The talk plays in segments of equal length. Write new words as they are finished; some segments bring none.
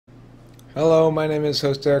Hello, my name is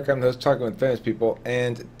host Eric. I'm the host of Talking with Famous People,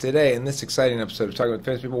 and today, in this exciting episode of Talking with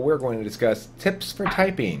Famous People, we're going to discuss tips for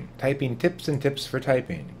typing. Typing tips and tips for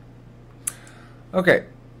typing. Okay,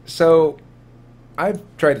 so I've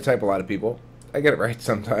tried to type a lot of people. I get it right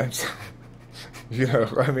sometimes.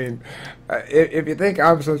 If you think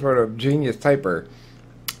I'm some sort of genius typer,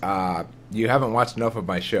 you haven't watched enough of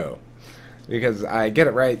my show, because I get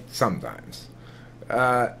it right sometimes.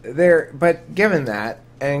 But given that,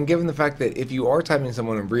 and given the fact that if you are typing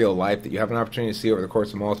someone in real life that you have an opportunity to see over the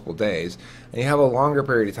course of multiple days, and you have a longer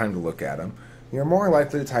period of time to look at them, you're more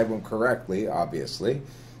likely to type them correctly, obviously.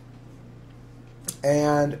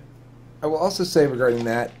 And I will also say regarding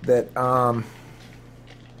that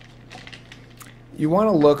you want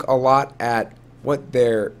to look a lot at what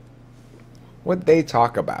they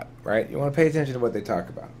talk about, right? You want to pay attention to what they talk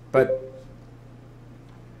about. But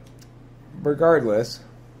regardless,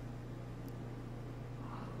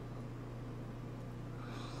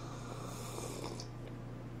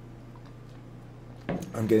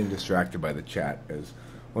 I'm getting distracted by the chat as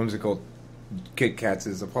whimsical Kit Kat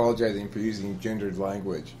is apologizing for using gendered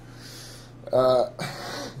language,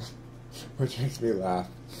 which makes me laugh.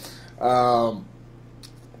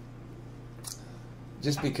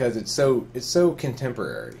 Just because it's so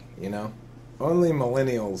contemporary, you know. Only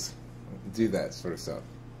millennials do that sort of stuff.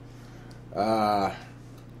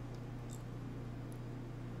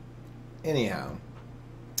 Anyhow,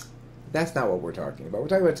 that's not what we're talking about. We're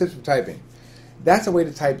talking about tips for typing. That's a way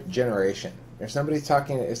to type generation. If somebody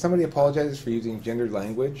apologizes for using gendered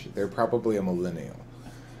language, they're probably a millennial.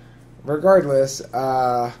 Regardless,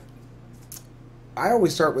 I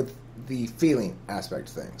always start with the feeling aspect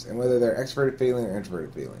of things, and whether they're extroverted feeling or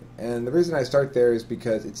introverted feeling. And the reason I start there is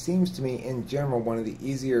because it seems to me, in general, one of the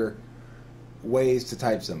easier ways to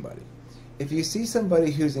type somebody. If you see somebody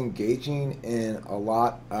who's engaging in a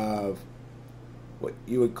lot of what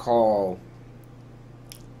you would call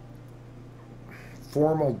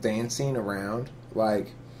formal dancing around,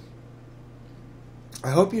 like, I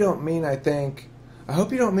hope you don't mean I think, I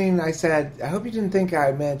hope you don't mean I said, I hope you didn't think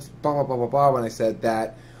I meant blah blah blah blah blah when I said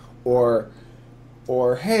that, or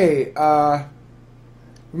hey,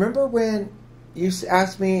 remember when you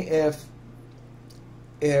asked me if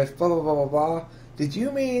blah blah blah blah blah, did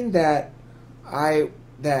you mean that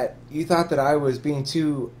you thought that I was being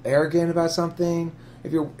too arrogant about something?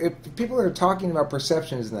 If people are talking about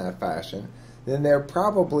perceptions in that fashion, then they're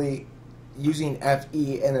probably using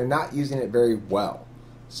FE and they're not using it very well.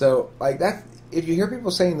 So, like that, if you hear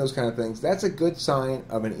people saying those kind of things, that's a good sign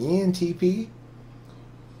of an ENTP,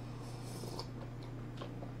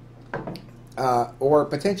 or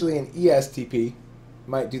potentially an ESTP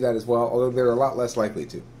might do that as well, although they're a lot less likely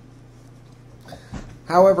to.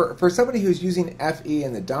 However, for somebody who's using FE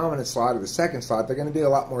in the dominant slot or the second slot, they're going to be a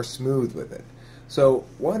lot more smooth with it. So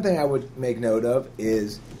one thing I would make note of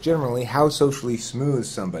is generally how socially smooth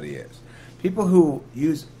somebody is. People who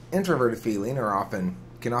use introverted feeling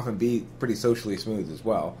can often be pretty socially smooth as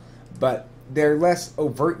well, but they're less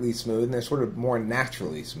overtly smooth and they're sort of more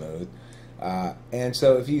naturally smooth. And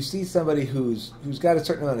so if you see somebody who's got a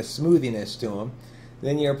certain amount of smoothiness to them,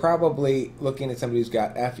 then you're probably looking at somebody who's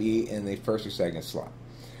got FE in the first or second slot.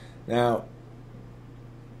 Now,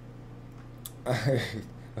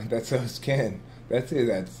 that's so skin. That's who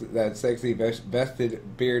that sexy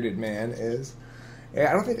vested bearded man is. Yeah,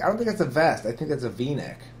 I don't think that's a vest. I think that's a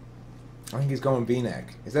V-neck. I think he's going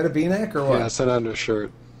V-neck. Is that a V-neck or what? Yeah, it's an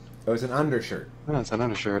undershirt. Oh, it's an undershirt. Yeah, it's an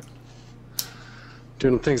undershirt.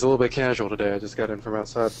 Doing things a little bit casual today. I just got in from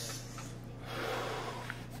outside.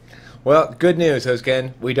 Well, good news,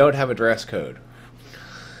 Hosken. We don't have a dress code.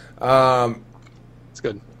 It's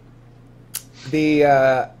good.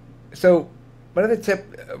 So another tip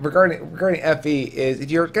regarding FE is if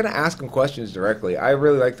you're going to ask them questions directly, I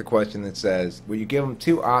really like the question that says, where you give them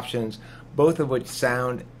two options, both of which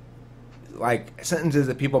sound like sentences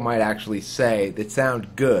that people might actually say that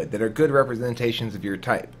sound good, that are good representations of your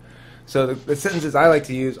type. So the sentences I like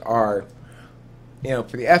to use are,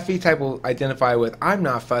 for the FE type, will identify with, I'm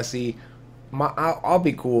not fussy, I'll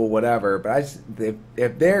be cool, whatever, but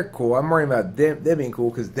if they're cool, I'm worrying about them being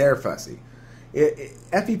cool because they're fussy.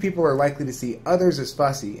 FE people are likely to see others as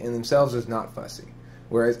fussy and themselves as not fussy,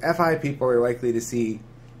 whereas FI people are likely to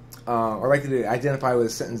identify with a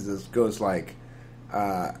sentence that goes like,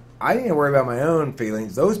 I need to worry about my own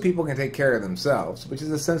feelings. Those people can take care of themselves, which is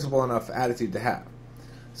a sensible enough attitude to have.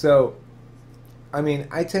 So, I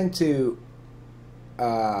tend to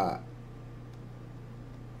extroverted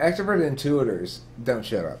intuitors don't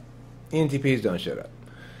shut up. ENTPs don't shut up.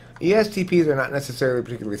 ESTPs are not necessarily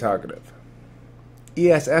particularly talkative.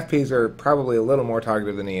 ESFPs are probably a little more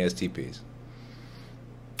talkative than ESTPs.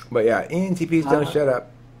 But yeah, ENTPs don't shut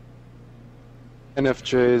up.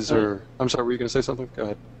 NFJs are... I'm sorry, were you going to say something? Go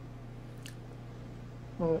ahead.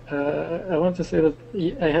 I want to say that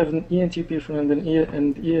I have an ENTP friend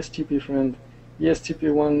and ESTP friend.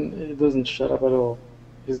 ESTP one doesn't shut up at all.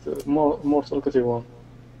 He's the more talkative one.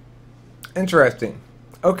 Interesting.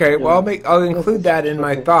 Okay, Yeah. well, I'll include that in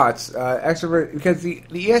my thoughts. Extrovert, because the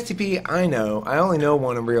ESTP I know, I only know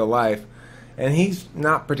one in real life, and he's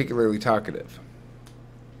not particularly talkative.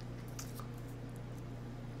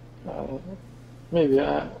 Maybe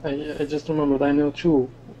I just remembered I know two.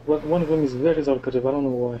 One of them is very talkative. I don't know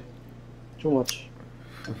why. Too much.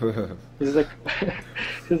 He's like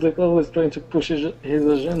he's like always trying to push his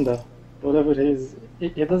agenda. Whatever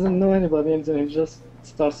he doesn't know anybody, and then he just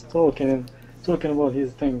starts talking about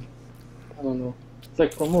his thing. I don't know. It's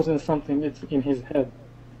like promoting something. It's in his head.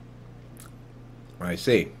 I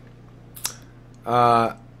see.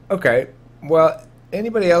 Okay. Well,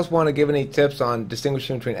 anybody else want to give any tips on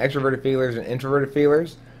distinguishing between extroverted feelers and introverted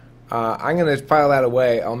feelers? I'm going to file that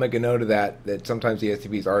away. I'll make a note of that sometimes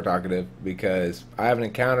ESTPs are talkative because I haven't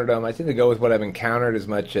encountered them. I tend to go with what I've encountered as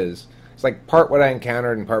much as... It's like part what I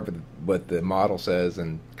encountered and part what the model says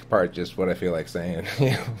and part just what I feel like saying.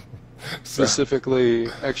 Specifically,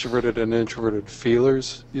 extroverted and introverted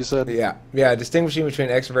feelers, you said? Yeah, distinguishing between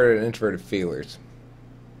extroverted and introverted feelers.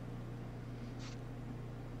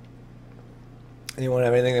 Anyone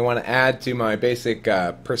have anything they want to add to my basic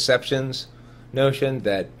perceptions notion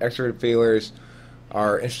that extroverted feelers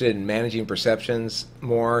are interested in managing perceptions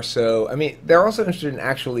more so? I mean, they're also interested in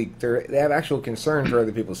they have actual concern for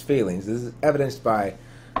other people's feelings. This is evidenced by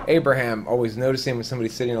Abraham always noticing when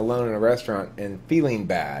somebody's sitting alone in a restaurant and feeling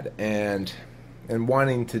bad and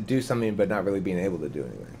wanting to do something but not really being able to do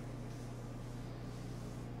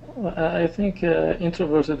anything. I think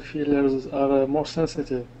introverted feelers are more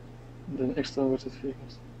sensitive than extroverted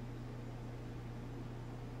feelers.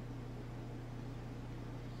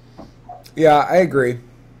 Yeah, I agree.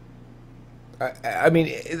 I mean,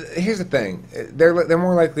 here's the thing: they're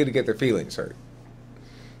more likely to get their feelings hurt.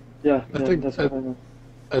 Yeah, I think that's what I meant.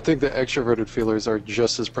 I think the extroverted feelers are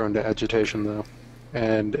just as prone to agitation, though.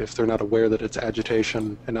 And if they're not aware that it's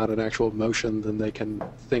agitation and not an actual emotion, then they can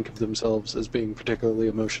think of themselves as being particularly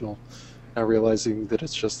emotional, not realizing that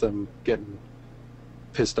it's just them getting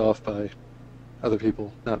pissed off by other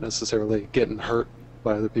people, not necessarily getting hurt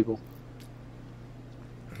by other people.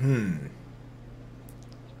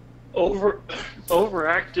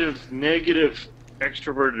 Overactive, negative,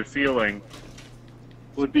 extroverted feeling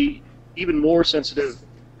would be even more sensitive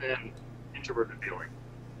than introverted feeling.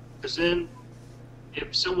 Because then,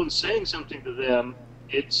 if someone's saying something to them,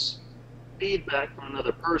 it's feedback from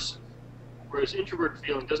another person. Whereas introverted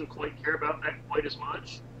feeling doesn't quite care about that quite as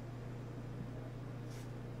much.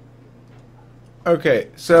 Okay,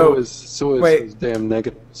 so is wait. damn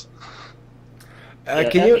negatives.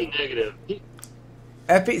 Can you negative?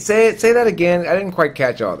 Effie, say that again? I didn't quite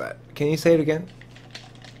catch all that. Can you say it again?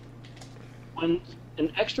 When an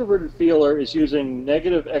extroverted feeler is using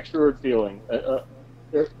negative extrovert feeling,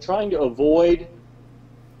 they're trying to avoid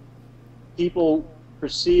people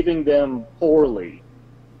perceiving them poorly.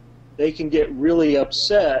 They can get really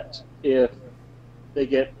upset if they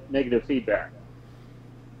get negative feedback.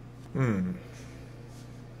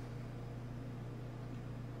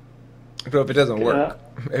 So if it doesn't work,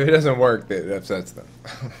 it upsets them.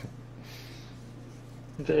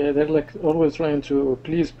 They're like always trying to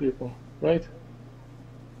please people, right?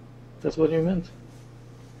 That's what you meant.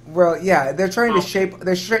 Well, yeah, they're trying to shape.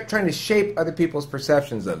 They're trying to shape other people's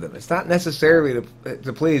perceptions of them. It's not necessarily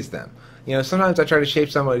to please them. You know, sometimes I try to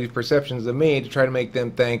shape somebody's perceptions of me to try to make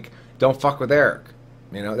them think, "Don't fuck with Eric."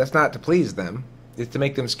 You know, that's not to please them. It's to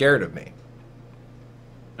make them scared of me.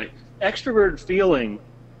 Like, extroverted feeling,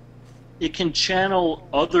 it can channel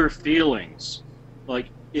other feelings. Like,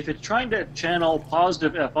 if it's trying to channel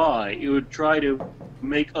positive FI, it would try to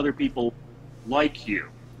make other people like you.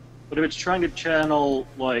 But if it's trying to channel,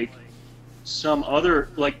 like, some other,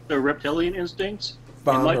 like the reptilian instincts, it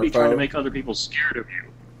might be trying to make other people scared of you.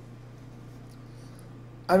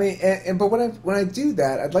 I mean, but when I do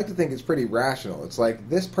that, I'd like to think it's pretty rational. It's like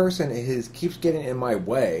this person keeps getting in my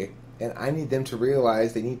way, and I need them to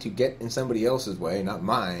realize they need to get in somebody else's way, not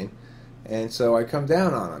mine. And so I come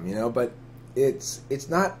down on them, you know. But it's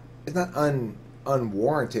not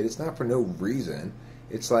unwarranted. It's not for no reason.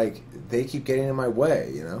 It's like they keep getting in my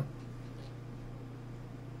way, you know.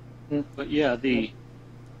 But yeah,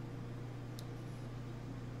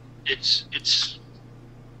 it's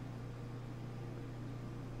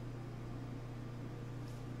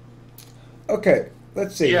okay.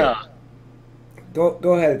 let's see. Yeah.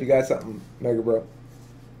 Go ahead if you got something, Mega Bro.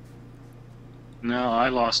 No, I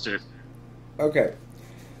lost it. Okay.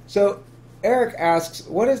 So Eric asks,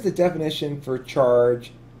 what is the definition for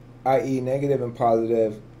charge, i.e. negative and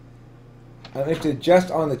positive? I'm interested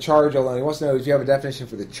just on the charge alone. He wants to know if you have a definition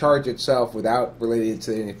for the charge itself without relating it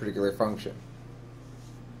to any particular function.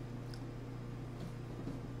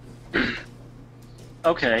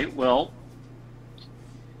 Okay, well,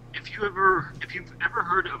 if you've ever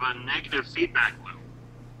heard of a negative feedback loop,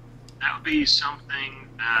 that would be something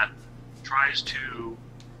that tries to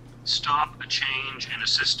stop a change in a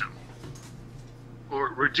system or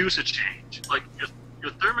reduce a change. Like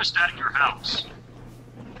your thermostat in your house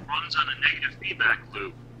runs on a negative feedback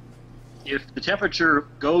loop. If the temperature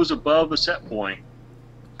goes above a set point,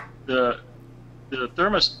 the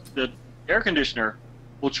air conditioner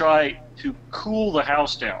will try to cool the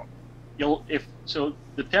house down. If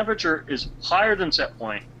the temperature is higher than set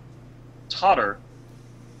point, it's hotter,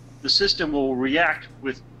 the system will react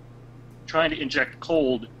with trying to inject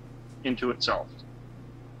cold into itself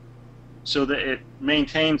so that it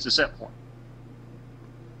maintains the set point.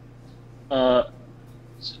 The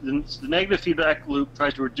negative feedback loop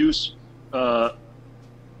tries to reduce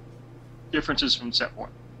differences from set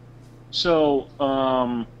point. So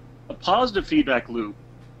a positive feedback loop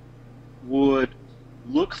would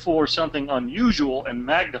look for something unusual and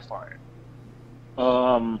magnify it.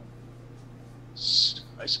 I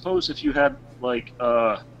suppose if you had like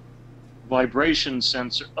a vibration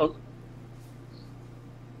sensor. Oh,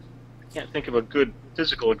 I can't think of a good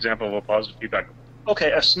physical example of a positive feedback loop.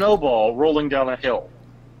 Okay, a snowball rolling down a hill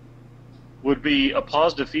would be a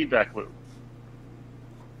positive feedback loop.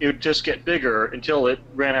 It would just get bigger until it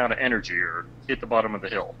ran out of energy or hit the bottom of the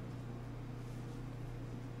hill.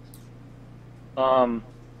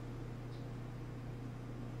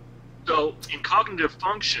 So in cognitive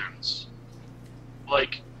functions,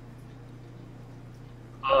 like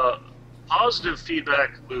a positive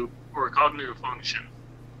feedback loop or a cognitive function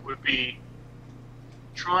would be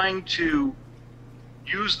trying to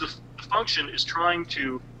use the function is trying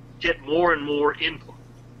to get more and more input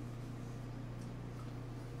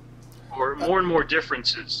or more and more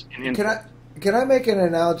differences in input. Can I make an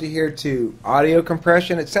analogy here to audio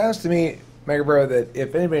compression? It sounds to me, Mega Bro, that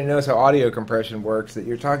if anybody knows how audio compression works, that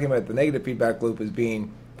you're talking about the negative feedback loop as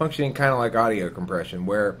being functioning kind of like audio compression,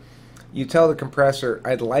 where you tell the compressor,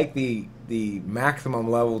 I'd like the maximum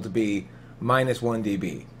level to be minus 1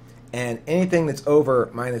 dB. And anything that's over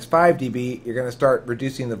minus 5 dB, you're going to start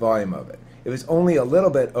reducing the volume of it. If it's only a little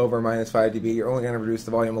bit over minus 5 dB, you're only going to reduce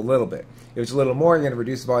the volume a little bit. If it's a little more, you're going to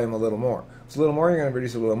reduce the volume a little more. If it's a little more, you're going to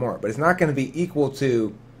reduce it a little more. But it's not going to be equal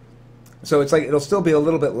to... So it's like it'll still be a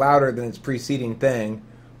little bit louder than its preceding thing,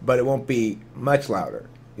 but it won't be much louder.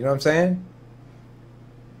 You know what I'm saying?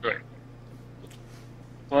 Right.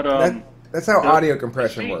 But that's how audio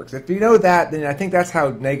compression works. If you know that, then I think that's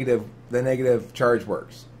how the negative charge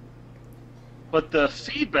works. But the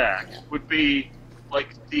feedback would be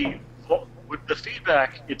like the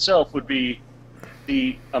feedback itself would be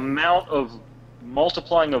the amount of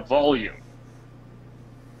multiplying of volume.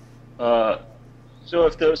 So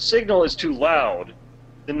if the signal is too loud,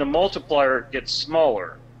 then the multiplier gets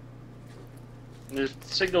smaller. And if the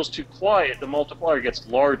signal is too quiet, the multiplier gets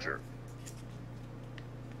larger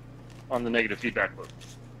on the negative feedback loop.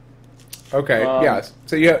 Okay, yeah.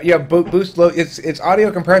 So you have boost low. It's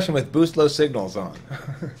audio compression with boost low signals on.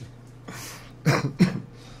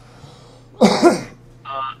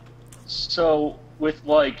 So with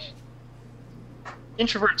like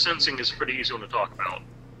introvert sensing is a pretty easy one to talk about.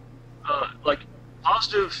 Like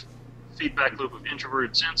positive feedback loop of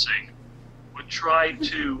introverted sensing would try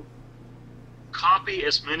to copy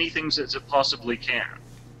as many things as it possibly can.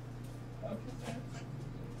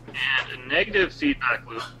 And a negative feedback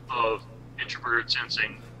loop of introverted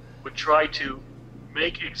sensing would try to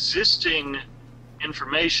make existing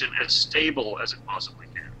information as stable as it possibly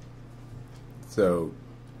can. So,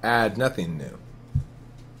 add nothing new.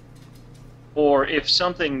 Or if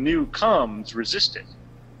something new comes, resist it.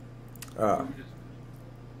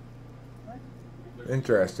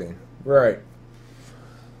 Interesting. Right.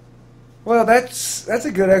 Well, that's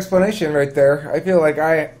a good explanation right there. I feel like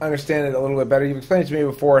I understand it a little bit better. You've explained it to me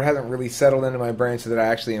before. It hasn't really settled into my brain so that I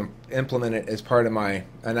actually implement it as part of my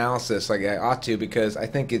analysis like I ought to, because I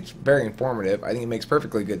think it's very informative. I think it makes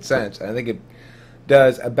perfectly good sense. And I think it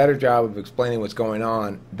does a better job of explaining what's going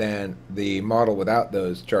on than the model without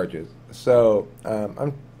those charges. So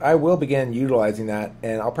I will begin utilizing that,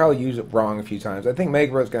 and I'll probably use it wrong a few times. I think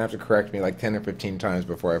Megbro's going to have to correct me like 10 or 15 times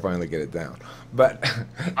before I finally get it down. But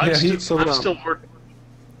I'm still working.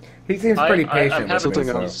 He seems pretty I'm patient with having me. Something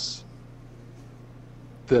So. else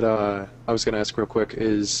that I was going to ask real quick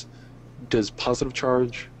is, does positive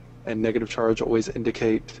charge and negative charge always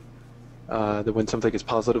indicate that when something is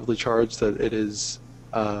positively charged, that it is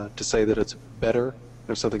to say that it's better? And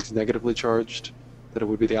if something's negatively charged, that it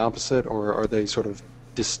would be the opposite, or are they sort of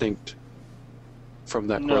distinct from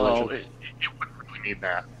that correlation? No, it wouldn't really mean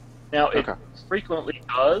that. Now, it Okay. frequently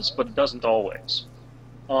does, but it doesn't always.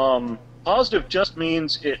 Positive just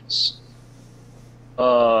means it's...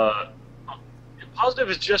 positive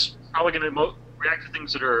is just probably going to react to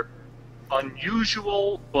things that are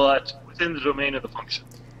unusual, but within the domain of the function.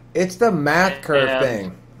 It's the math curve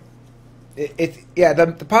thing.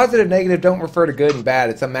 The positive negative don't refer to good and bad.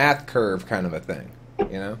 It's a math curve kind of a thing,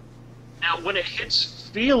 you know. Now, when it hits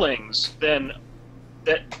feelings, then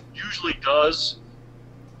that usually does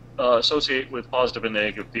associate with positive and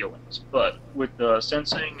negative feelings. But with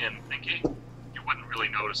sensing and thinking, you wouldn't really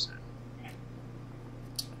notice it.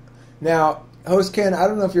 Now, host Ken, I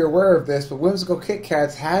don't know if you're aware of this, but Whimsical Kit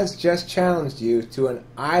Kats has just challenged you to an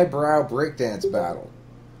eyebrow breakdance battle.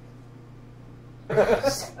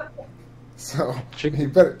 So She you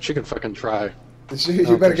better fucking try.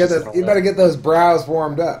 you better get those brows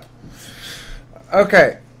warmed up.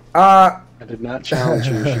 Okay. I did not challenge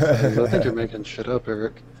you. I think you're making shit up,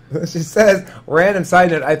 Eric. She says, random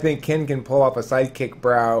side note, I think Ken can pull off a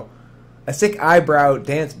sick eyebrow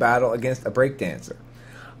dance battle against a breakdancer.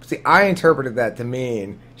 See, I interpreted that to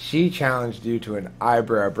mean she challenged you to an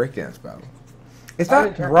eyebrow breakdance battle. It's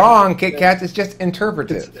not wrong, Kit Kats, it's just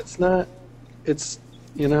interpretive. It's not. It's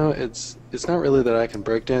not really that I can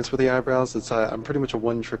breakdance with the eyebrows. I'm pretty much a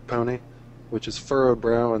one-trick pony, which is furrow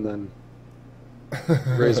brow and then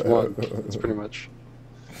raise one. It's pretty much.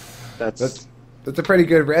 That's a pretty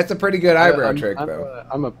good eyebrow trick, though.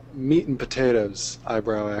 I'm a meat and potatoes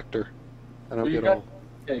eyebrow actor. I don't get all.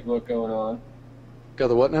 Cake look going on. Got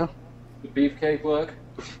the what now? The beefcake look.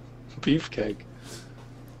 Beefcake.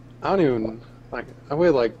 I don't even like. I weigh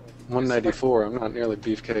like 194. I'm not nearly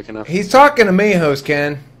beefcake enough. He's talking to me, host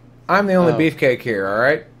Ken. I'm the only beefcake here. All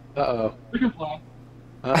right. Uh-oh. We can play.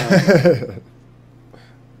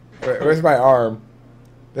 Where's my arm?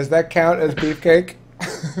 Does that count as beefcake?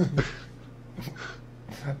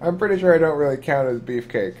 I'm pretty sure I don't really count as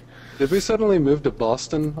beefcake. Did we suddenly move to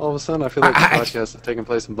Boston all of a sudden? I feel like the podcast is taking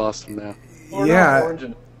place in Boston now. We're Yeah. not orange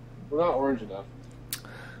enough. We're not orange enough.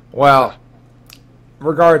 Well,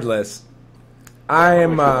 regardless, I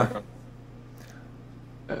am. That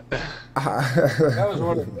was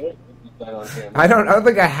one of the on camera. I don't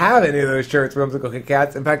think I have any of those shirts, Whimsical Kit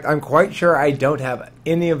Kats. In fact, I'm quite sure I don't have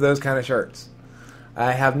any of those kind of shirts.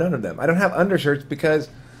 I have none of them. I don't have undershirts because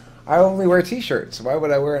I only wear T-shirts. Why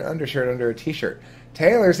would I wear an undershirt under a T-shirt?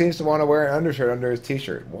 Taylor seems to want to wear an undershirt under his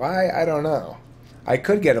T-shirt. Why? I don't know. I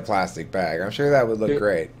could get a plastic bag. I'm sure that would look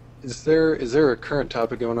great. Is there a current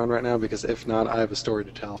topic going on right now? Because if not, I have a story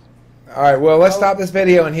to tell. All right, well, let's stop this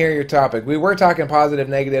video and hear your topic. We were talking positive,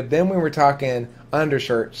 negative. Then we were talking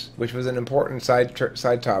undershirts, which was an important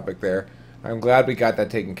side topic there. I'm glad we got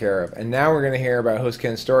that taken care of. And now we're going to hear about host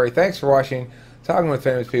Ken's story. Thanks for watching Talking with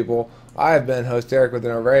Famous People. I have been host Eric with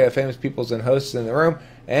an array of famous peoples and hosts in the room.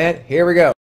 And here we go.